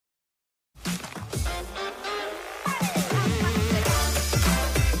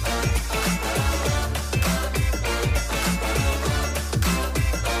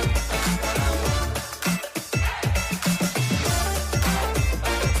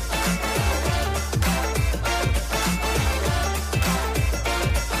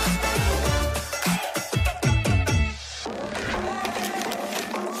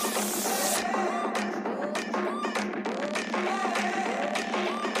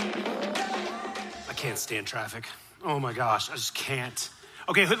can't stand traffic. Oh my gosh, I just can't.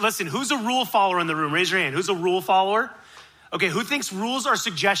 Okay, listen, who's a rule follower in the room? Raise your hand. Who's a rule follower? Okay, who thinks rules are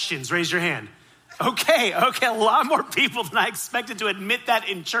suggestions? Raise your hand. Okay, a lot more people than I expected to admit that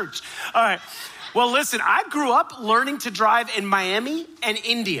in church. All right, well listen, I grew up learning to drive in Miami and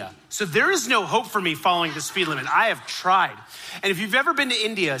India. So there is no hope for me following the speed limit. I have tried. And if you've ever been to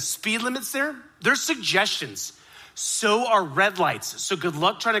India, speed limits there, they're suggestions. So are red lights. So good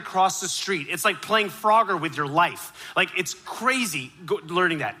luck trying to cross the street. It's like playing Frogger with your life. Like it's crazy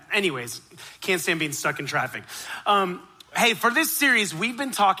learning that. Anyways, can't stand being stuck in traffic. Hey, for this series, we've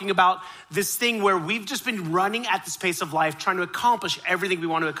been talking about this thing where we've just been running at this pace of life, trying to accomplish everything we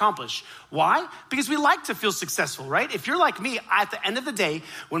want to accomplish. Why? Because we like to feel successful, right? If you're like me, at the end of the day,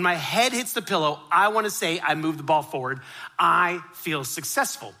 when my head hits the pillow, I want to say I moved the ball forward. I feel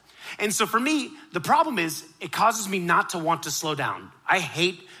successful. And so for me, the problem is it causes me not to want to slow down. I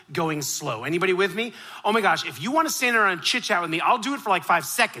hate going slow. Anybody with me? Oh my gosh, if you want to stand around and chit chat with me, I'll do it for like 5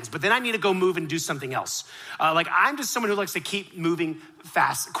 seconds, but then I need to go move and do something else. I'm just someone who likes to keep moving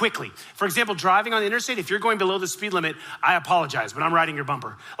fast, quickly. For example, driving on the interstate, if you're going below the speed limit, I apologize, but I'm riding your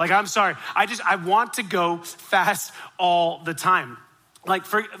bumper. I'm sorry. I want to go fast all the time.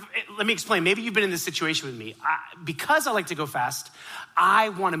 Let me explain. Maybe you've been in this situation with me. Because I like to go fast, I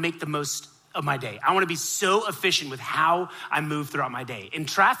want to make the most of my day. I want to be so efficient with how I move throughout my day. In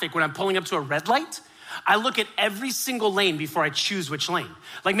traffic, when I'm pulling up to a red light, I look at every single lane before I choose which lane.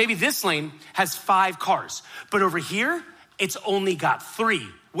 Like maybe this lane has 5 cars, but over here, it's only got 3.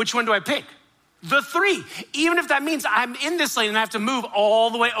 Which one do I pick? The 3. Even if that means I'm in this lane and I have to move all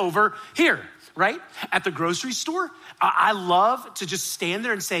the way over here, right? At the grocery store, I love to just stand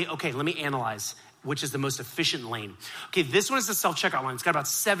there and say, okay, let me analyze which is the most efficient lane. Okay, this one is the self-checkout line. It's got about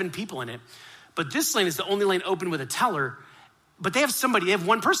 7 people in it, but this lane is the only lane open with a teller, but they have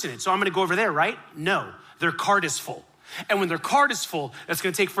 1 person in it, so I'm gonna go over there, right? No, their cart is full. And when their cart is full, that's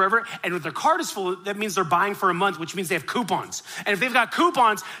gonna take forever. And when their cart is full, that means they're buying for a month, which means they have coupons. And if they've got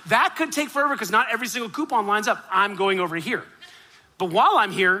coupons, that could take forever because not every single coupon lines up. I'm going over here. But while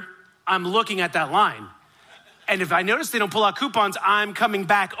I'm here, I'm looking at that line. And if I notice they don't pull out coupons, I'm coming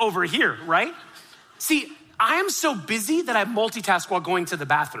back over here, right? See, I am so busy that I multitask while going to the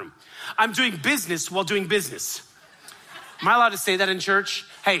bathroom. I'm doing business while doing business. Am I allowed to say that in church?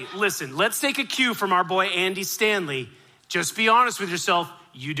 Hey, listen, let's take a cue from our boy Andy Stanley. Just be honest with yourself,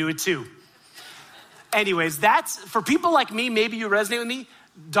 you do it too. Anyways, that's, for people like me, maybe you resonate with me,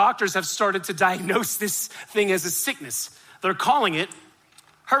 doctors have started to diagnose this thing as a sickness. They're calling it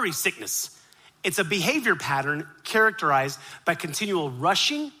hurry sickness. It's a behavior pattern characterized by continual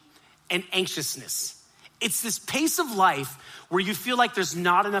rushing and anxiousness. It's this pace of life where you feel like there's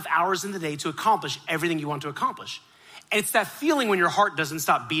not enough hours in the day to accomplish everything you want to accomplish. And it's that feeling when your heart doesn't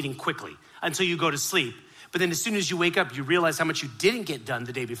stop beating quickly until you go to sleep. But then as soon as you wake up, you realize how much you didn't get done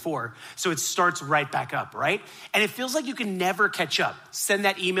the day before. So it starts right back up, right? And it feels like you can never catch up. Send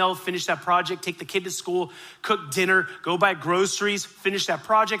that email, finish that project, take the kid to school, cook dinner, go buy groceries, finish that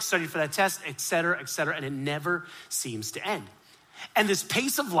project, study for that test, et cetera, and it never seems to end. And this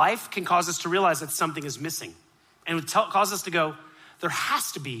pace of life can cause us to realize that something is missing. And it would cause us to go, there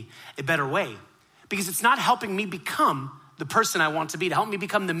has to be a better way because it's not helping me become the person I want to be, to help me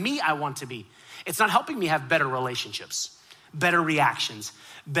become the me I want to be. It's not helping me have better relationships, better reactions,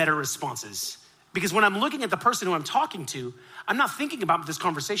 better responses. Because when I'm looking at the person who I'm talking to, I'm not thinking about this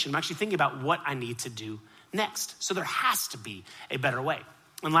conversation. I'm actually thinking about what I need to do next. So there has to be a better way.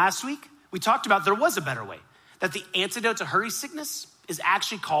 And last week, we talked about there was a better way. That the antidote to hurry sickness is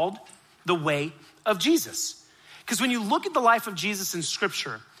actually called the way of Jesus. Because when you look at the life of Jesus in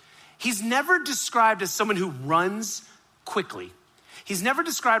scripture, he's never described as someone who runs quickly. He's never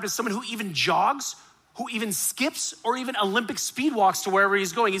described as someone who even jogs, who even skips, or even Olympic speed walks to wherever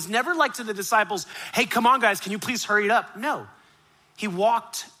he's going. He's never like to the disciples, hey, come on guys, can you please hurry it up? No, he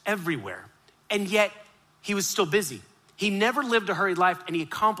walked everywhere, and yet he was still busy. He never lived a hurried life, and he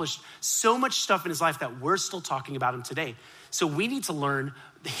accomplished so much stuff in his life that we're still talking about him today. So we need to learn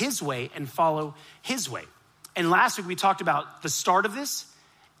his way and follow his way. And last week we talked about the start of this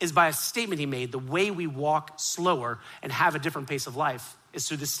is by a statement he made. The way we walk slower and have a different pace of life is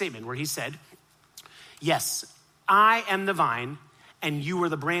through this statement where he said, yes, I am the vine and you are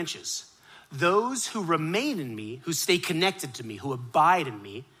the branches. Those who remain in me, who stay connected to me, who abide in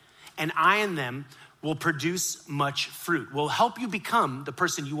me, and I in them will produce much fruit, will help you become the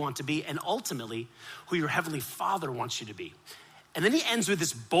person you want to be and ultimately who your heavenly Father wants you to be. And then he ends with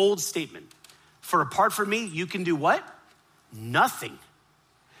this bold statement. For apart from me, you can do what? Nothing.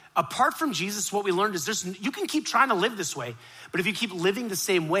 Apart from Jesus, what we learned is you can keep trying to live this way, but if you keep living the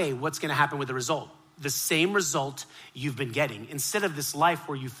same way, what's gonna happen with the result? the same result you've been getting instead of this life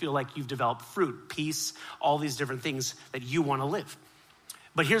where you feel like you've developed fruit, peace, all these different things that you want to live.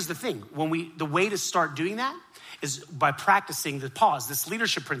 But here's the thing, the way to start doing that is by practicing the pause, this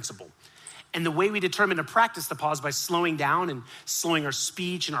leadership principle. And the way we determine to practice the pause by slowing down and slowing our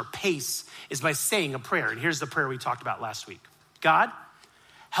speech and our pace is by saying a prayer. And here's the prayer we talked about last week. God,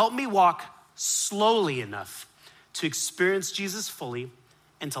 help me walk slowly enough to experience Jesus fully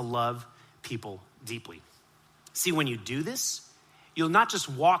and to love people deeply. See, when you do this, you'll not just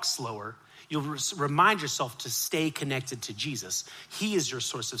walk slower, you'll remind yourself to stay connected to Jesus. He is your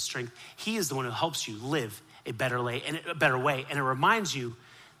source of strength. He is the one who helps you live a better way. And it reminds you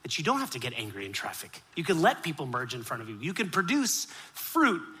that you don't have to get angry in traffic. You can let people merge in front of you. You can produce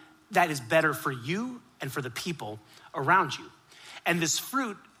fruit that is better for you and for the people around you. And this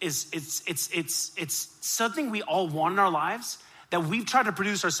fruit it's something we all want in our lives that we've tried to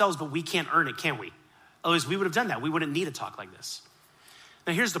produce ourselves, but we can't earn it, can we? Otherwise, we would have done that. We wouldn't need a talk like this.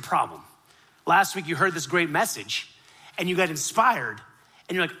 Now, here's the problem. Last week, you heard this great message, and you got inspired,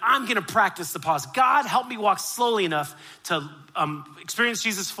 and you're like, I'm gonna practice the pause. God, help me walk slowly enough to experience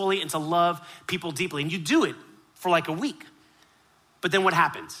Jesus fully and to love people deeply. And you do it for like a week. But then what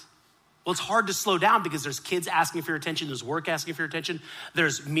happens? Well, it's hard to slow down because there's kids asking for your attention, there's work asking for your attention,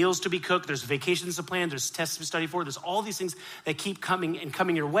 there's meals to be cooked, there's vacations to plan, there's tests to study for, there's all these things that keep coming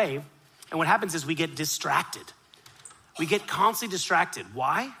your way. And what happens is we get distracted. We get constantly distracted.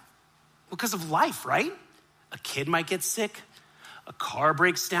 Why? Because of life, right? A kid might get sick, a car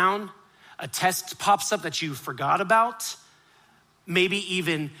breaks down, a test pops up that you forgot about, maybe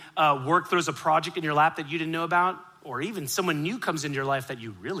even work throws a project in your lap that you didn't know about, or even someone new comes into your life that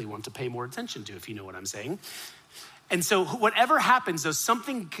you really want to pay more attention to, if you know what I'm saying. And so whatever happens, though,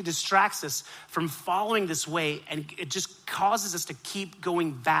 something distracts us from following this way, and it just causes us to keep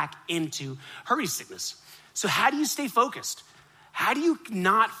going back into hurry sickness. So how do you stay focused? How do you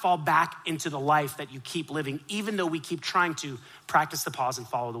not fall back into the life that you keep living, even though we keep trying to practice the pause and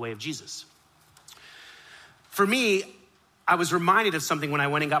follow the way of Jesus? For me, I was reminded of something when I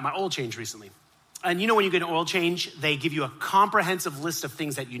went and got my oil change recently. And you know, when you get an oil change, they give you a comprehensive list of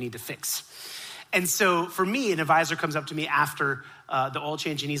things that you need to fix. And so for me, an advisor comes up to me after the oil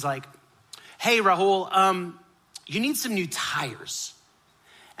change and he's like, hey, Rahul, you need some new tires.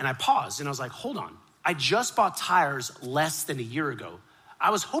 And I paused and I was like, hold on. I just bought tires less than a year ago.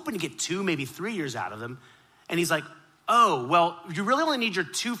 I was hoping to get 2, maybe 3 years out of them. And he's like, oh, well, you really only need your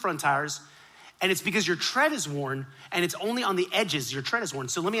 2 front tires, and it's because your tread is worn, and it's only on the edges your tread is worn.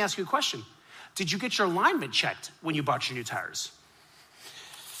 So let me ask you a question. Did you get your alignment checked when you bought your new tires?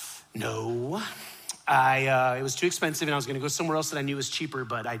 No, it was too expensive, and I was gonna go somewhere else that I knew was cheaper,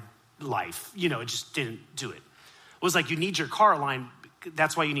 but it just didn't do it. It was like, you need your car aligned.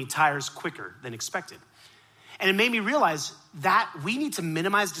 That's why you need tires quicker than expected. And it made me realize that we need to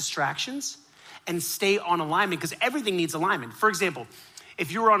minimize distractions and stay on alignment, because everything needs alignment. For example,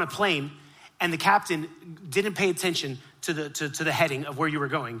 if you were on a plane and the captain didn't pay attention to the heading of where you were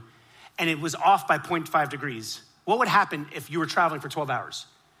going, and it was off by 0.5 degrees, what would happen if you were traveling for 12 hours?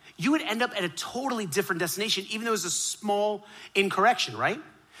 You would end up at a totally different destination, even though it was a small incorrection, right?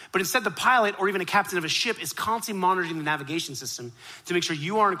 But instead, the pilot or even a captain of a ship is constantly monitoring the navigation system to make sure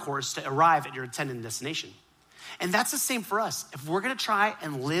you are on course to arrive at your intended destination. And that's the same for us. If we're gonna try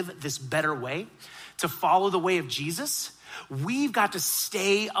and live this better way, to follow the way of Jesus, we've got to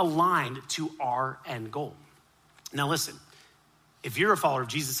stay aligned to our end goal. Now listen, if you're a follower of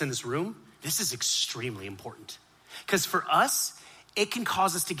Jesus in this room, this is extremely important. Because for us, it can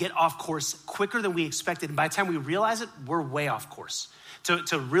cause us to get off course quicker than we expected. And by the time we realize it, we're way off course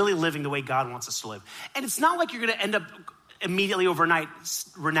to really living the way God wants us to live. And it's not like you're gonna end up immediately overnight,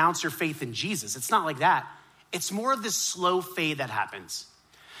 renounce your faith in Jesus. It's not like that. It's more of this slow fade that happens.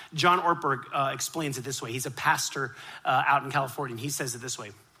 John Ortberg explains it this way. He's a pastor out in California, and he says it this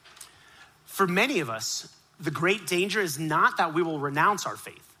way. For many of us, the great danger is not that we will renounce our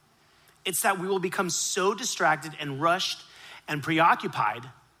faith. It's that we will become so distracted and rushed and preoccupied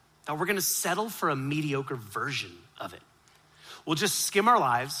that we're gonna settle for a mediocre version of it. We'll just skim our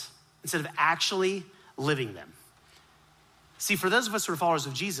lives instead of actually living them. See, for those of us who are followers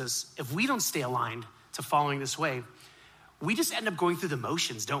of Jesus, if we don't stay aligned to following this way, we just end up going through the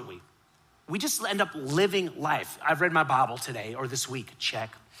motions, don't we? We just end up living life. I've read my Bible today or this week,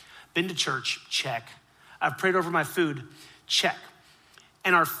 check. Been to church, check. I've prayed over my food, check.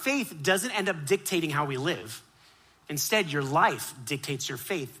 And our faith doesn't end up dictating how we live. Instead, your life dictates your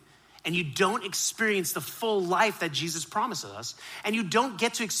faith, and you don't experience the full life that Jesus promises us, and you don't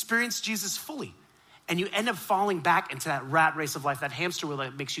get to experience Jesus fully. And you end up falling back into that rat race of life, that hamster wheel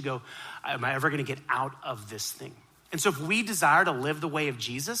that makes you go, am I ever gonna get out of this thing? And so if we desire to live the way of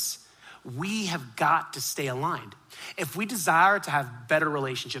Jesus, we have got to stay aligned. If we desire to have better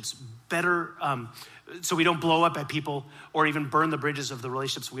relationships, better, so we don't blow up at people or even burn the bridges of the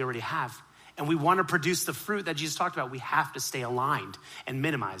relationships we already have, and we want to produce the fruit that Jesus talked about, we have to stay aligned and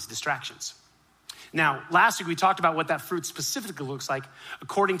minimize distractions. Now, last week we talked about what that fruit specifically looks like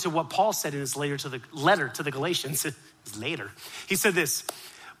according to what Paul said in his letter to the Galatians. He said this,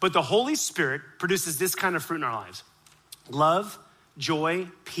 but the Holy Spirit produces this kind of fruit in our lives: love, joy,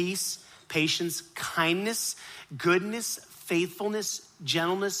 peace, patience, kindness, goodness, faithfulness,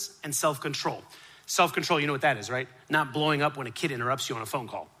 gentleness, and self-control. Self-control, you know what that is, right? Not blowing up when a kid interrupts you on a phone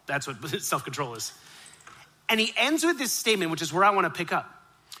call. That's what self-control is. And he ends with this statement, which is where I want to pick up.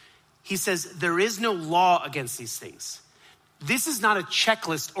 He says, there is no law against these things. This is not a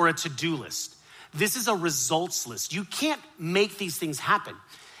checklist or a to-do list. This is a results list. You can't make these things happen.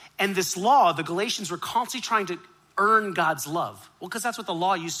 And this law, the Galatians were constantly trying to earn God's love. Well, because that's what the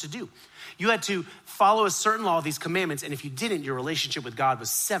law used to do. You had to follow a certain law of these commandments, and if you didn't, your relationship with God was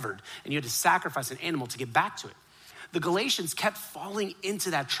severed, and you had to sacrifice an animal to get back to it. The Galatians kept falling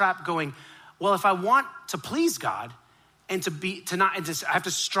into that trap going, well, if I want to please God, and I have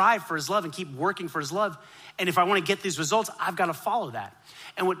to strive for his love and keep working for his love. And if I want to get these results, I've got to follow that.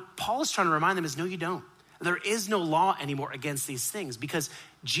 And what Paul is trying to remind them is, no, you don't. There is no law anymore against these things because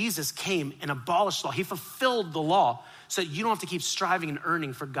Jesus came and abolished law. He fulfilled the law so that you don't have to keep striving and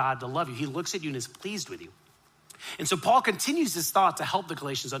earning for God to love you. He looks at you and is pleased with you. And so Paul continues this thought to help the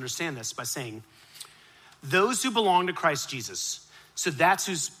Galatians understand this by saying, those who belong to Christ Jesus, so that's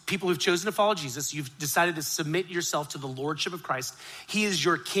who's people who've chosen to follow Jesus. You've decided to submit yourself to the lordship of Christ. He is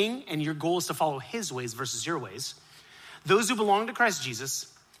your king, and your goal is to follow his ways versus your ways. Those who belong to Christ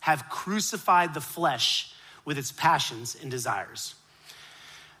Jesus have crucified the flesh with its passions and desires.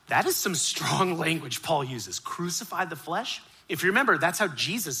 That is some strong language Paul uses. Crucified the flesh. If you remember, that's how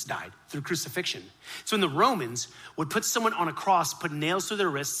Jesus died, through crucifixion. So when the Romans would put someone on a cross, put nails through their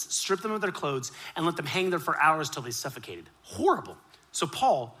wrists, strip them of their clothes, and let them hang there for hours till they suffocated. Horrible. So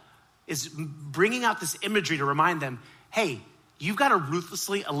Paul is bringing out this imagery to remind them, hey, you've got to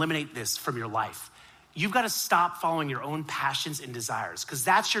ruthlessly eliminate this from your life. You've got to stop following your own passions and desires because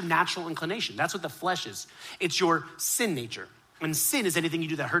that's your natural inclination. That's what the flesh is. It's your sin nature. And sin is anything you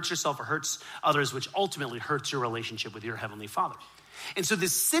do that hurts yourself or hurts others, which ultimately hurts your relationship with your heavenly Father. And so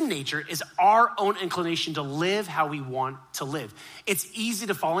this sin nature is our own inclination to live how we want to live. It's easy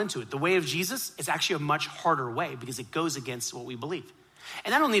to fall into it. The way of Jesus is actually a much harder way because it goes against what we believe.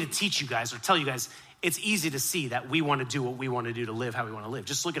 And I don't need to teach you guys or tell you guys, it's easy to see that we want to do what we want to do to live how we want to live.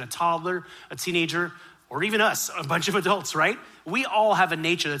 Just look at a toddler, a teenager, or even us, a bunch of adults, right? We all have a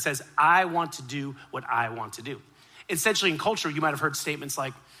nature that says, I want to do what I want to do. Essentially in culture, you might have heard statements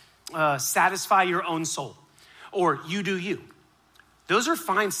like, satisfy your own soul, or you do you. Those are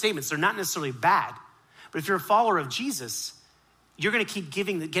fine statements. They're not necessarily bad. But if you're a follower of Jesus, you're gonna keep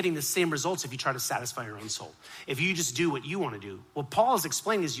getting the same results if you try to satisfy your own soul. If you just do what you wanna do. What Paul is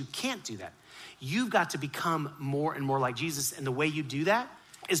explaining is you can't do that. You've got to become more and more like Jesus. And the way you do that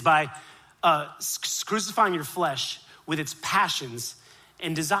is by crucifying your flesh with its passions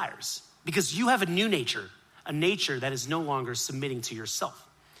and desires. Because you have a new nature, a nature that is no longer submitting to yourself.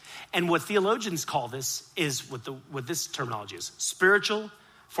 And what theologians call this is what this terminology is: spiritual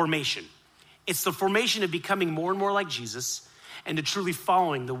formation. It's the formation of becoming more and more like Jesus and to truly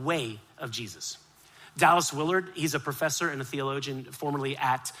following the way of Jesus. Dallas Willard, he's a professor and a theologian formerly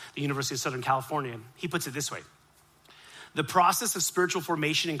at the University of Southern California. He puts it this way: the process of spiritual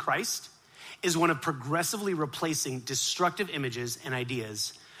formation in Christ is one of progressively replacing destructive images and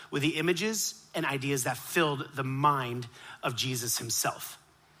ideas with the images and ideas that filled the mind of Jesus himself.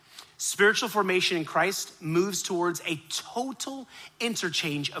 Spiritual formation in Christ moves towards a total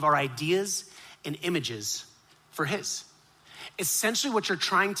interchange of our ideas and images for his. Essentially, what you're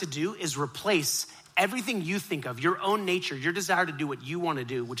trying to do is replace everything you think of, your own nature, your desire to do what you want to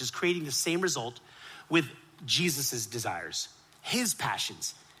do, which is creating the same result, with Jesus's desires, his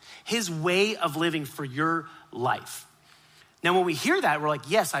passions, his way of living for your life. Now, when we hear that, we're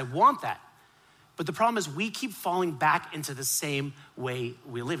like, yes, I want that. But the problem is we keep falling back into the same way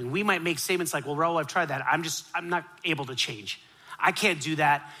we live. And we might make statements like, well, Rahul, I've tried that. I'm not able to change. I can't do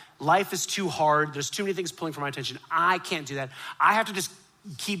that. Life is too hard. There's too many things pulling for my attention. I can't do that. I have to just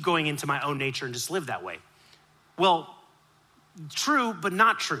keep going into my own nature and just live that way. Well, true, but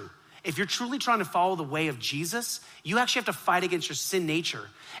not true. If you're truly trying to follow the way of Jesus, you actually have to fight against your sin nature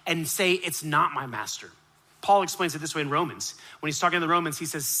and say, it's not my master. Paul explains it this way in Romans. When he's talking to the Romans, he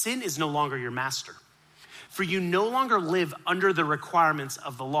says, sin is no longer your master. for you no longer live under the requirements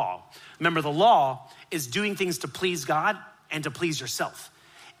of the law. Remember, the law is doing things to please God and to please yourself.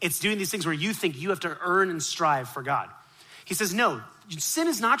 It's doing these things where you think you have to earn and strive for God. He says, no, sin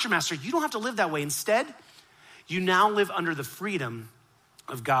is not your master. You don't have to live that way. Instead, you now live under the freedom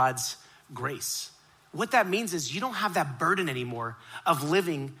of God's grace. What that means is you don't have that burden anymore of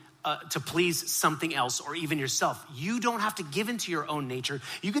living to please something else or even yourself. You don't have to give into your own nature.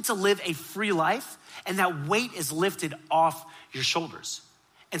 You get to live a free life, and that weight is lifted off your shoulders.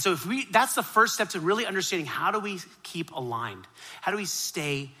 And so that's the first step to really understanding, how do we keep aligned? How do we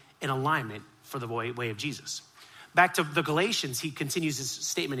stay in alignment for the way of Jesus? Back to the Galatians, he continues his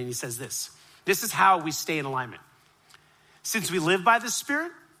statement and he says this. This is how we stay in alignment. Since we live by the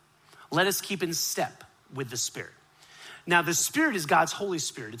Spirit, let us keep in step with the Spirit. Now, the Spirit is God's Holy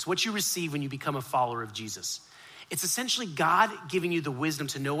Spirit. It's what you receive when you become a follower of Jesus. It's essentially God giving you the wisdom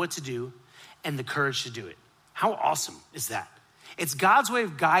to know what to do and the courage to do it. How awesome is that? It's God's way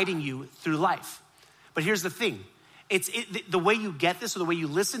of guiding you through life. But here's the thing. The way you get this, or the way you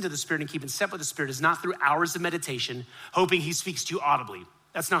listen to the Spirit and keep in step with the Spirit, is not through hours of meditation, hoping he speaks to you audibly.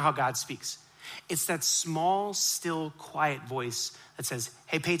 That's not how God speaks. It's that small, still, quiet voice that says,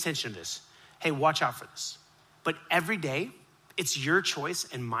 hey, pay attention to this. Hey, watch out for this. But every day, it's your choice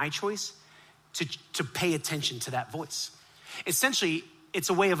and my choice to pay attention to that voice. Essentially, it's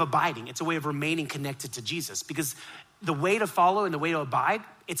a way of abiding. It's a way of remaining connected to Jesus, because the way to follow and the way to abide,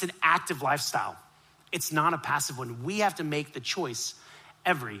 it's an active lifestyle. It's not a passive one. We have to make the choice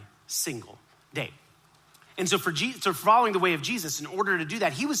every single day. And so for following the way of Jesus, in order to do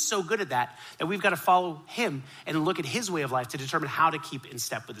that, he was so good at that we've got to follow him and look at his way of life to determine how to keep in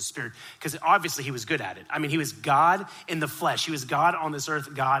step with the Spirit. Because obviously he was good at it. I mean, he was God in the flesh. He was God on this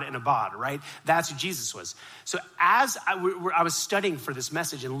earth, God in a bod, right? That's who Jesus was. So as I was studying for this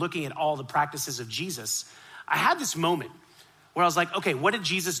message and looking at all the practices of Jesus, I had this moment where I was like, okay, what did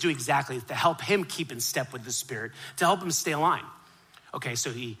Jesus do exactly to help him keep in step with the Spirit, to help him stay aligned? Okay,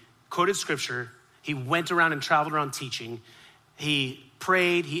 so he quoted scripture. He went around and traveled around teaching. He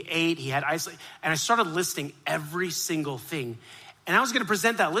prayed, he ate, he had isolation. And I started listing every single thing. And I was gonna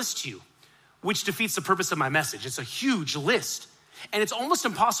present that list to you, which defeats the purpose of my message. It's a huge list. And it's almost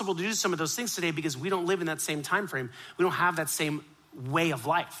impossible to do some of those things today because we don't live in that same time frame. We don't have that same way of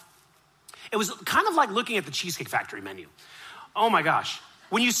life. It was kind of like looking at the Cheesecake Factory menu. Oh my gosh.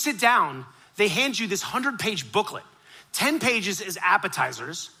 When you sit down, they hand you this 100-page booklet. 10 pages is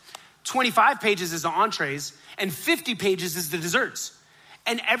appetizers, 25 pages is the entrees, and 50 pages is the desserts.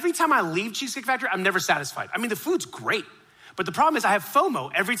 And every time I leave Cheesecake Factory, I'm never satisfied. I mean, the food's great, but the problem is I have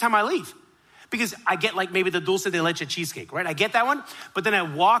FOMO every time I leave because I get like maybe the dulce de leche cheesecake, right? I get that one, but then I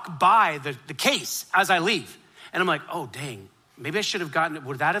walk by the case as I leave, and I'm like, oh, dang, maybe I should have gotten,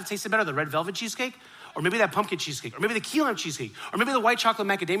 would that have tasted better, the red velvet cheesecake? Or maybe that pumpkin cheesecake, or maybe the key lime cheesecake, or maybe the white chocolate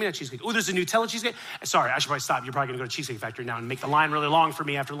macadamia cheesecake. Oh, there's a Nutella cheesecake. Sorry, I should probably stop. You're probably gonna go to Cheesecake Factory now and make the line really long for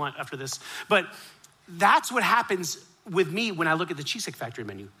me after this. But that's what happens with me when I look at the Cheesecake Factory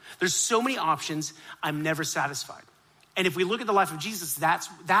menu. There's so many options, I'm never satisfied. And if we look at the life of Jesus,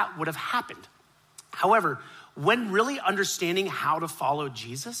 that would have happened. However, when really understanding how to follow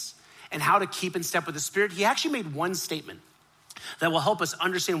Jesus and how to keep in step with the Spirit, he actually made one statement that will help us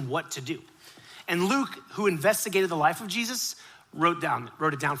understand what to do. And Luke, who investigated the life of Jesus, wrote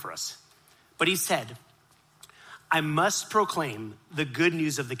it down for us. But he said, I must proclaim the good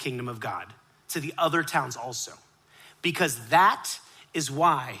news of the kingdom of God to the other towns also, because that is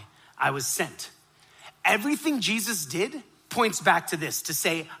why I was sent. Everything Jesus did points back to this, to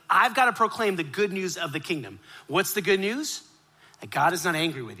say, I've got to proclaim the good news of the kingdom. What's the good news? That God is not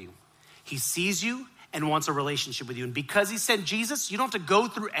angry with you. He sees you and wants a relationship with you. And because he sent Jesus, you don't have to go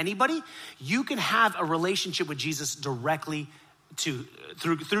through anybody. You can have a relationship with Jesus directly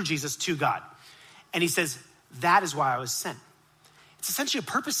through Jesus to God. And he says, that is why I was sent. It's essentially a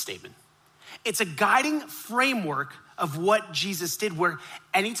purpose statement. It's a guiding framework of what Jesus did, where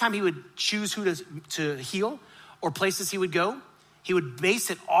anytime he would choose who to heal or places he would go, he would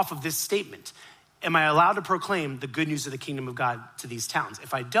base it off of this statement. Am I allowed to proclaim the good news of the kingdom of God to these towns?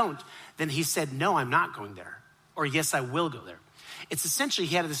 If I don't, then he said, no, I'm not going there. Or yes, I will go there. It's essentially,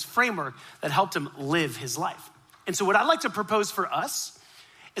 he had this framework that helped him live his life. And so what I'd like to propose for us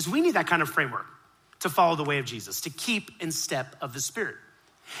is we need that kind of framework to follow the way of Jesus, to keep in step of the Spirit.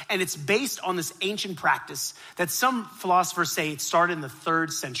 And it's based on this ancient practice that some philosophers say it started in the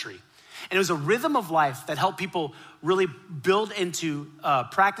 3rd century. And it was a rhythm of life that helped people really build into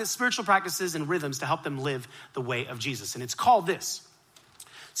spiritual practices and rhythms to help them live the way of Jesus. And it's called this.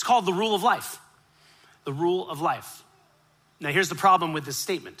 It's called the rule of life. The rule of life. Now here's the problem with this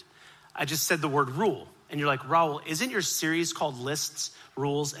statement. I just said the word rule. And you're like, Rahul, isn't your series called Lists,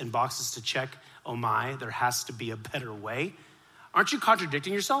 Rules, and Boxes to Check? Oh my, there has to be a better way. Aren't you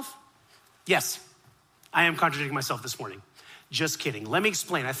contradicting yourself? Yes, I am contradicting myself this morning. Just kidding. Let me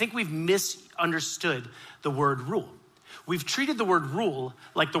explain. I think we've misunderstood the word rule. We've treated the word rule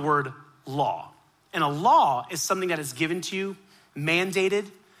like the word law. And a law is something that is given to you, mandated.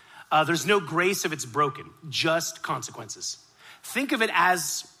 There's no grace if it's broken, just consequences. Think of it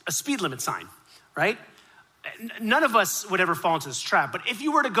as a speed limit sign, right? None of us would ever fall into this trap, but if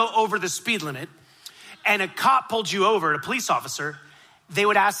you were to go over the speed limit and a cop pulled you over, a police officer, they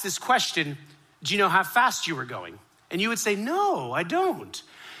would ask this question, do you know how fast you were going? And you would say, no, I don't.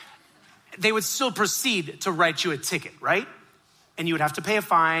 They would still proceed to write you a ticket, right? And you would have to pay a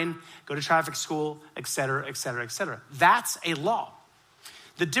fine, go to traffic school, et cetera, et cetera, et cetera. That's a law.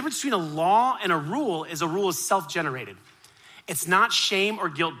 The difference between a law and a rule is self-generated. It's not shame or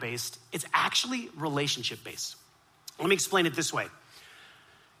guilt-based. It's actually relationship-based. Let me explain it this way.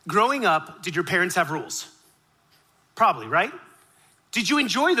 Growing up, did your parents have rules? Probably, right? Did you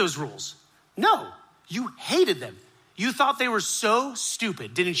enjoy those rules? No, you hated them. You thought they were so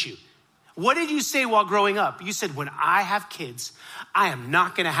stupid, didn't you? What did you say while growing up? You said, when I have kids, I am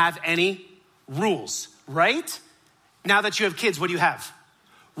not gonna have any rules, right? Now that you have kids, what do you have?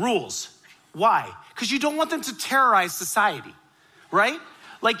 Rules. Why? Because you don't want them to terrorize society, right?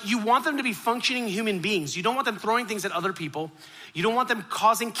 Like you want them to be functioning human beings. You don't want them throwing things at other people. You don't want them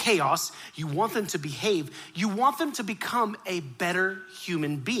causing chaos. You want them to behave. You want them to become a better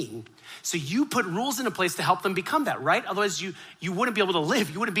human being. So you put rules into place to help them become that, right? Otherwise you wouldn't be able to live.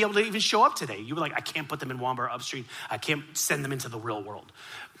 You wouldn't be able to even show up today. You were like, I can't put them in Walmart Upstreet. I can't send them into the real world.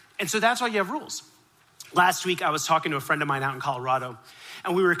 And so that's why you have rules. Last week, I was talking to a friend of mine out in Colorado,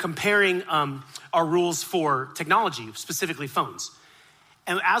 and we were comparing our rules for technology, specifically phones.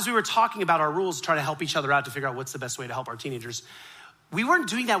 And as we were talking about our rules, trying to help each other out to figure out what's the best way to help our teenagers, we weren't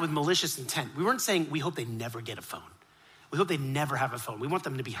doing that with malicious intent. We weren't saying, we hope they never get a phone. We hope they never have a phone. We want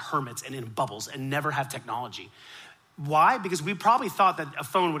them to be hermits and in bubbles and never have technology. Why? Because we probably thought that a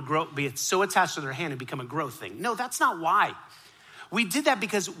phone would be so attached to their hand and become a growth thing. No, that's not why. We did that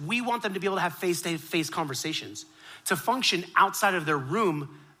because we want them to be able to have face-to-face conversations, to function outside of their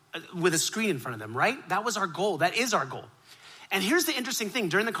room with a screen in front of them, right? That was our goal. That is our goal. And here's the interesting thing.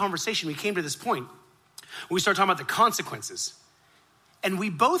 During the conversation, we came to this point. We started talking about the consequences. And we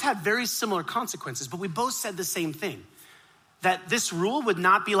both had very similar consequences, but we both said the same thing. That this rule would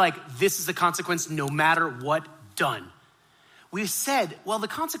not be like, this is the consequence no matter what, done. We said, well, the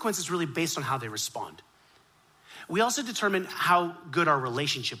consequence is really based on how they respond. We also determined how good our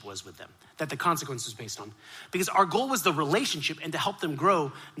relationship was with them, that the consequence was based on. Because our goal was the relationship and to help them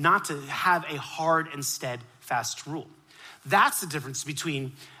grow, not to have a hard and steadfast rule. That's the difference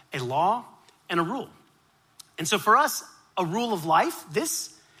between a law and a rule. And so for us, a rule of life,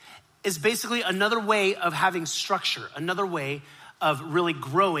 this is basically another way of having structure, another way of really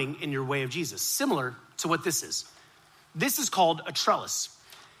growing in your way of Jesus, similar to what this is. This is called a trellis.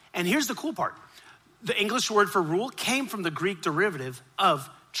 And here's the cool part. The English word for rule came from the Greek derivative of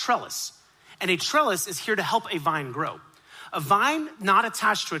trellis. And a trellis is here to help a vine grow. A vine not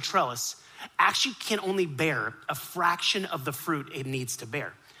attached to a trellis actually can only bear a fraction of the fruit it needs to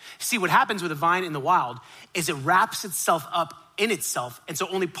bear. See, what happens with a vine in the wild is it wraps itself up in itself, and so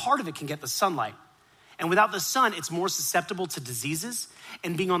only part of it can get the sunlight. And without the sun, it's more susceptible to diseases,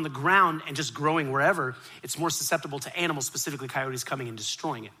 and being on the ground and just growing wherever, it's more susceptible to animals, specifically coyotes, coming and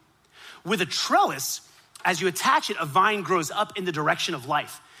destroying it. With a trellis, as you attach it, a vine grows up in the direction of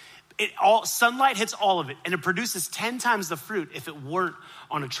life. Sunlight hits all of it, and it produces 10 times the fruit if it weren't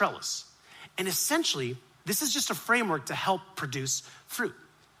on a trellis. And essentially, this is just a framework to help produce fruit.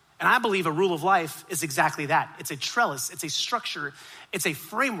 And I believe a rule of life is exactly that. It's a trellis, it's a structure, it's a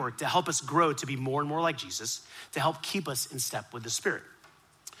framework to help us grow to be more and more like Jesus, to help keep us in step with the Spirit.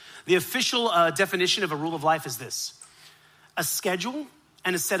 The official definition of a rule of life is this: a schedule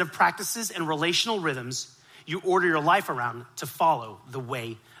and a set of practices and relational rhythms you order your life around to follow the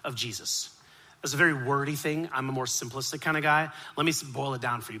way of Jesus. It's a very wordy thing. I'm a more simplistic kind of guy. Let me boil it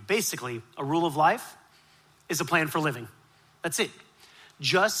down for you. Basically, a rule of life is a plan for living. That's it.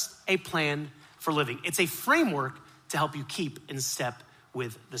 Just a plan for living. It's a framework to help you keep in step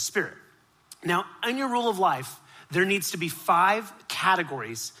with the Spirit. Now, in your rule of life, there needs to be 5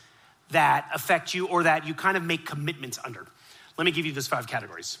 categories that affect you or that you kind of make commitments under. Let me give you those 5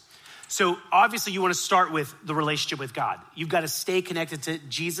 categories. So obviously you want to start with the relationship with God. You've got to stay connected to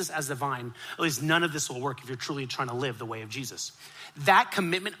Jesus as the vine. At least none of this will work if you're truly trying to live the way of Jesus. That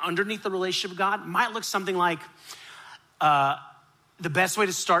commitment underneath the relationship with God might look something like the best way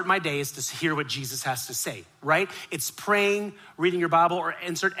to start my day is to hear what Jesus has to say, right? It's praying, reading your Bible, or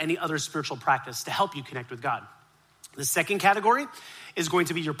insert any other spiritual practice to help you connect with God. The second category is going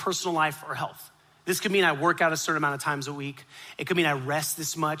to be your personal life or health. This could mean I work out a certain amount of times a week. It could mean I rest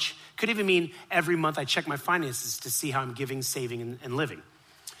this much. It could even mean every month I check my finances to see how I'm giving, saving, and living.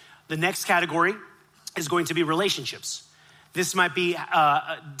 The next category is going to be relationships. This might be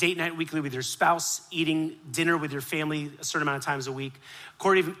a date night weekly with your spouse, eating dinner with your family a certain amount of times a week.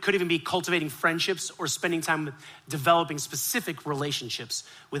 Could even be cultivating friendships or spending time with developing specific relationships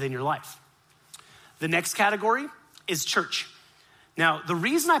within your life. The next category is church. Now, the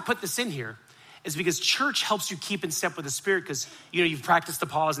reason I put this in here is because church helps you keep in step with the Spirit, because you've practiced the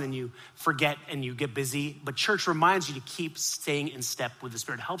pause and then you forget and you get busy, but church reminds you to keep staying in step with the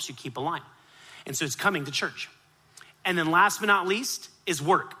Spirit. It helps you keep aligned. And so it's coming to church. And then last but not least is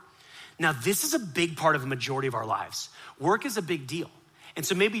work. Now, this is a big part of the majority of our lives. Work is a big deal. And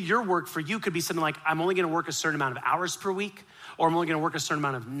so maybe your work for you could be something like, I'm only gonna work a certain amount of hours per week, or I'm only gonna work a certain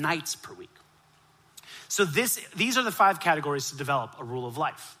amount of nights per week. So these are the 5 categories to develop a rule of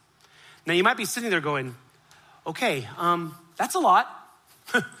life. Now, you might be sitting there going, okay, that's a lot.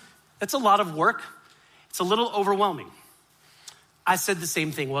 That's a lot of work. It's a little overwhelming. I said the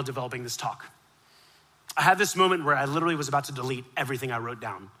same thing while developing this talk. I had this moment where I literally was about to delete everything I wrote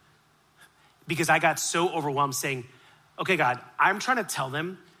down because I got so overwhelmed saying, okay, God, I'm trying to tell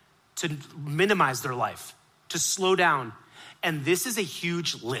them to minimize their life, to slow down. And this is a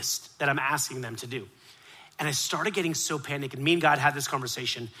huge list that I'm asking them to do. And I started getting so panicked, and me and God had this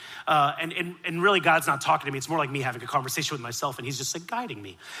conversation. And really God's not talking to me. It's more like me having a conversation with myself, and he's just like guiding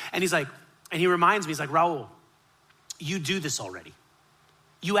me. And he reminds me, he's like, Rahul, you do this already.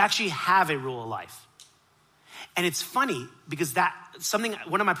 You actually have a rule of life. And it's funny because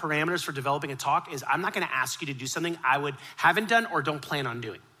one of my parameters for developing a talk is I'm not gonna ask you to do something I haven't done or don't plan on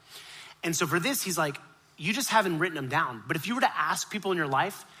doing. And so for this, he's like, you just haven't written them down. But if you were to ask people in your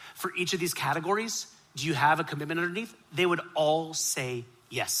life for each of these categories, do you have a commitment underneath? They would all say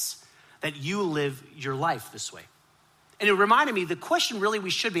yes, that you live your life this way. And it reminded me, the question really we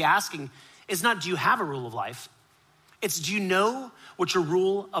should be asking is not, do you have a rule of life? It's, do you know what your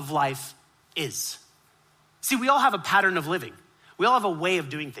rule of life is? See, we all have a pattern of living. We all have a way of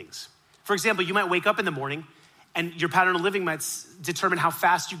doing things. For example, you might wake up in the morning and your pattern of living might determine how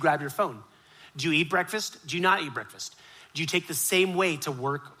fast you grab your phone. Do you eat breakfast? Do you not eat breakfast? Do you take the same way to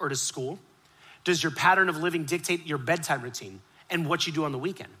work or to school? Does your pattern of living dictate your bedtime routine and what you do on the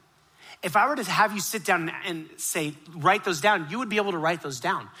weekend? If I were to have you sit down and say, write those down, you would be able to write those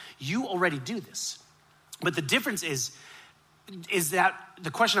down. You already do this. But the difference is that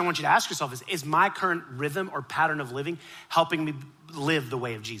the question I want you to ask yourself is my current rhythm or pattern of living helping me live the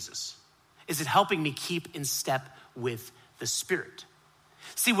way of Jesus? Is it helping me keep in step with the Spirit?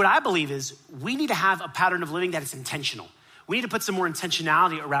 See, what I believe is we need to have a pattern of living that is intentional. We need to put some more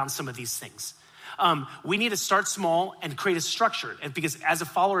intentionality around some of these things. We need to start small and create a structure. And because as a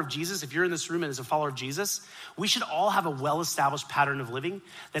follower of Jesus, if you're in this room and as a follower of Jesus, we should all have a well-established pattern of living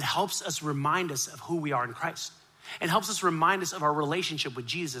that helps us remind us of who we are in Christ and helps us remind us of our relationship with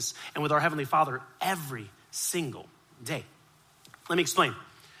Jesus and with our Heavenly Father every single day. Let me explain.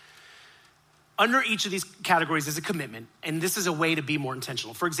 Under each of these categories is a commitment, and this is a way to be more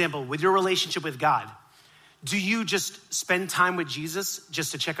intentional. For example, with your relationship with God, do you just spend time with Jesus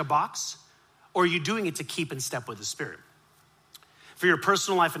just to check a box? Or are you doing it to keep in step with the Spirit? For your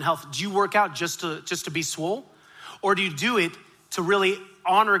personal life and health, do you work out just to be swole? Or do you do it to really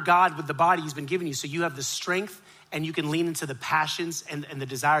honor God with the body he's been giving you so you have the strength and you can lean into the passions and the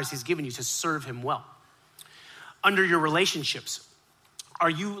desires he's given you to serve him well? Under your relationships, are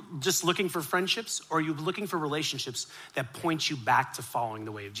you just looking for friendships, or are you looking for relationships that point you back to following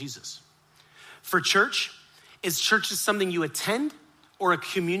the way of Jesus? For church, is church just something you attend or a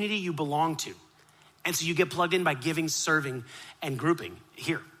community you belong to? And so you get plugged in by giving, serving, and grouping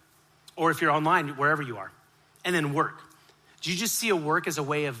here. Or if you're online, wherever you are. And then work. Do you just see a work as a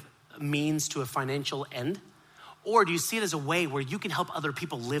way of means to a financial end? Or do you see it as a way where you can help other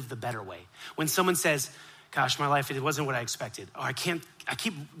people live the better way? When someone says, gosh, my life, it wasn't what I expected. Or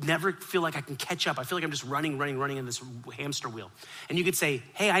never feel like I can catch up. I feel like I'm just running in this hamster wheel. And you could say,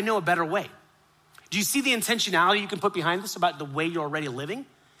 hey, I know a better way. Do you see the intentionality you can put behind this about the way you're already living?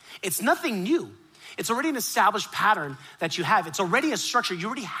 It's nothing new. It's already an established pattern that you have. It's already a structure. You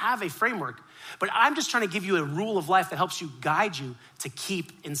already have a framework. But I'm just trying to give you a rule of life that helps you, guide you to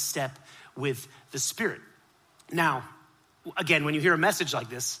keep in step with the Spirit. Now, again, when you hear a message like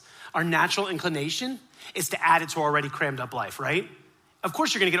this, our natural inclination is to add it to our already crammed up life, right? Of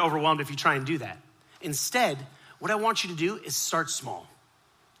course, you're gonna get overwhelmed if you try and do that. Instead, what I want you to do is start small.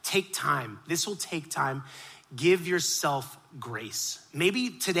 Take time. This will take time. Give yourself grace.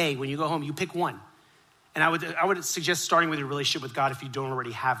 Maybe today when you go home, you pick one. And I would suggest starting with your relationship with God if you don't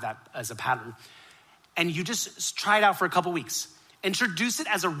already have that as a pattern. And you just try it out for a couple weeks. Introduce it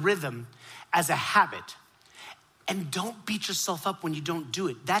as a rhythm, as a habit. And don't beat yourself up when you don't do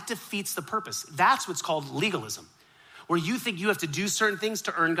it. That defeats the purpose. That's what's called legalism, where you think you have to do certain things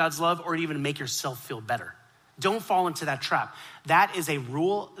to earn God's love or even make yourself feel better. Don't fall into that trap. That is a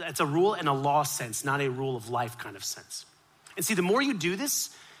rule. It's a rule in a law sense, not a rule of life kind of sense. And see, the more you do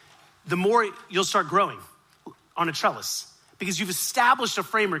this, the more you'll start growing on a trellis because you've established a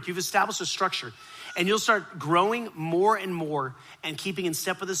framework, you've established a structure, and you'll start growing more and more and keeping in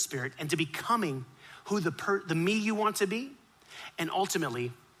step with the Spirit and to becoming who the me you want to be and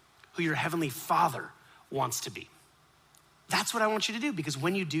ultimately who your Heavenly Father wants to be. That's what I want you to do because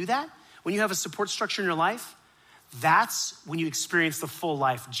when you do that, when you have a support structure in your life, that's when you experience the full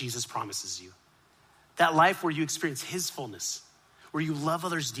life Jesus promises you. That life where you experience his fullness, where you love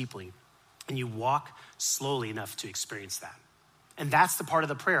others deeply and you walk slowly enough to experience that. And that's the part of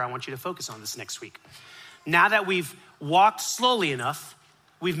the prayer I want you to focus on this next week. Now that we've walked slowly enough,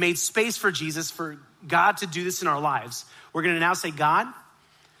 we've made space for Jesus, for God to do this in our lives, we're gonna now say, God,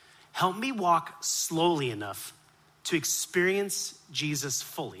 help me walk slowly enough to experience Jesus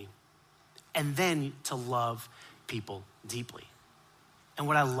fully and then to love people deeply. And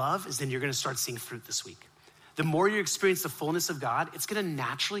what I love is then you're gonna start seeing fruit this week. The more you experience the fullness of God, it's gonna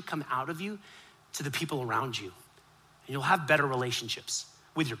naturally come out of you to the people around you. And you'll have better relationships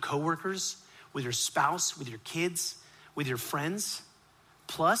with your coworkers, with your spouse, with your kids, with your friends.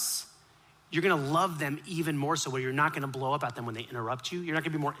 Plus, you're gonna love them even more so where you're not gonna blow up at them when they interrupt you. You're not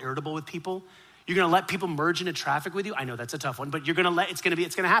gonna be more irritable with people. You're gonna let people merge into traffic with you. I know that's a tough one, but it's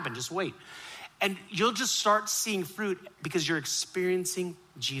gonna happen, just wait. And you'll just start seeing fruit because you're experiencing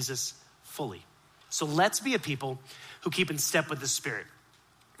Jesus fully. So let's be a people who keep in step with the Spirit.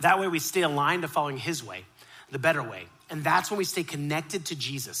 That way we stay aligned to following his way, the better way. And that's when we stay connected to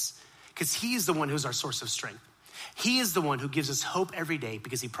Jesus because he is the one who's our source of strength. He is the one who gives us hope every day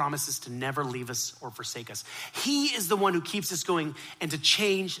because he promises to never leave us or forsake us. He is the one who keeps us going and to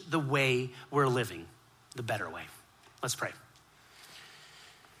change the way we're living, the better way. Let's pray.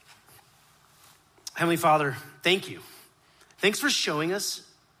 Heavenly Father, thank you. Thanks for showing us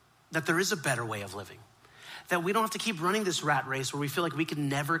that there is a better way of living, that we don't have to keep running this rat race where we feel like we can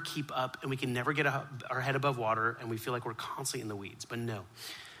never keep up and we can never get our head above water and we feel like we're constantly in the weeds. But no,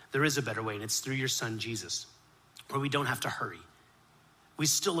 there is a better way and it's through your son, Jesus, where we don't have to hurry. We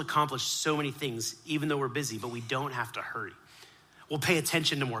still accomplish so many things even though we're busy, but we don't have to hurry. We'll pay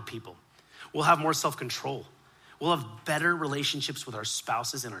attention to more people. We'll have more self-control. We'll have better relationships with our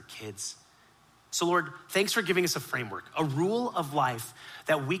spouses and our kids. So Lord, thanks for giving us a framework, a rule of life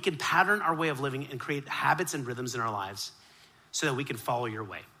that we can pattern our way of living and create habits and rhythms in our lives so that we can follow your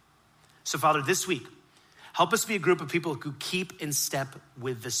way. So Father, this week, help us be a group of people who keep in step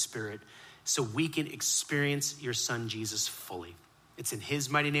with the Spirit so we can experience your son, Jesus, fully. It's in his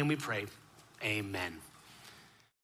mighty name we pray, amen.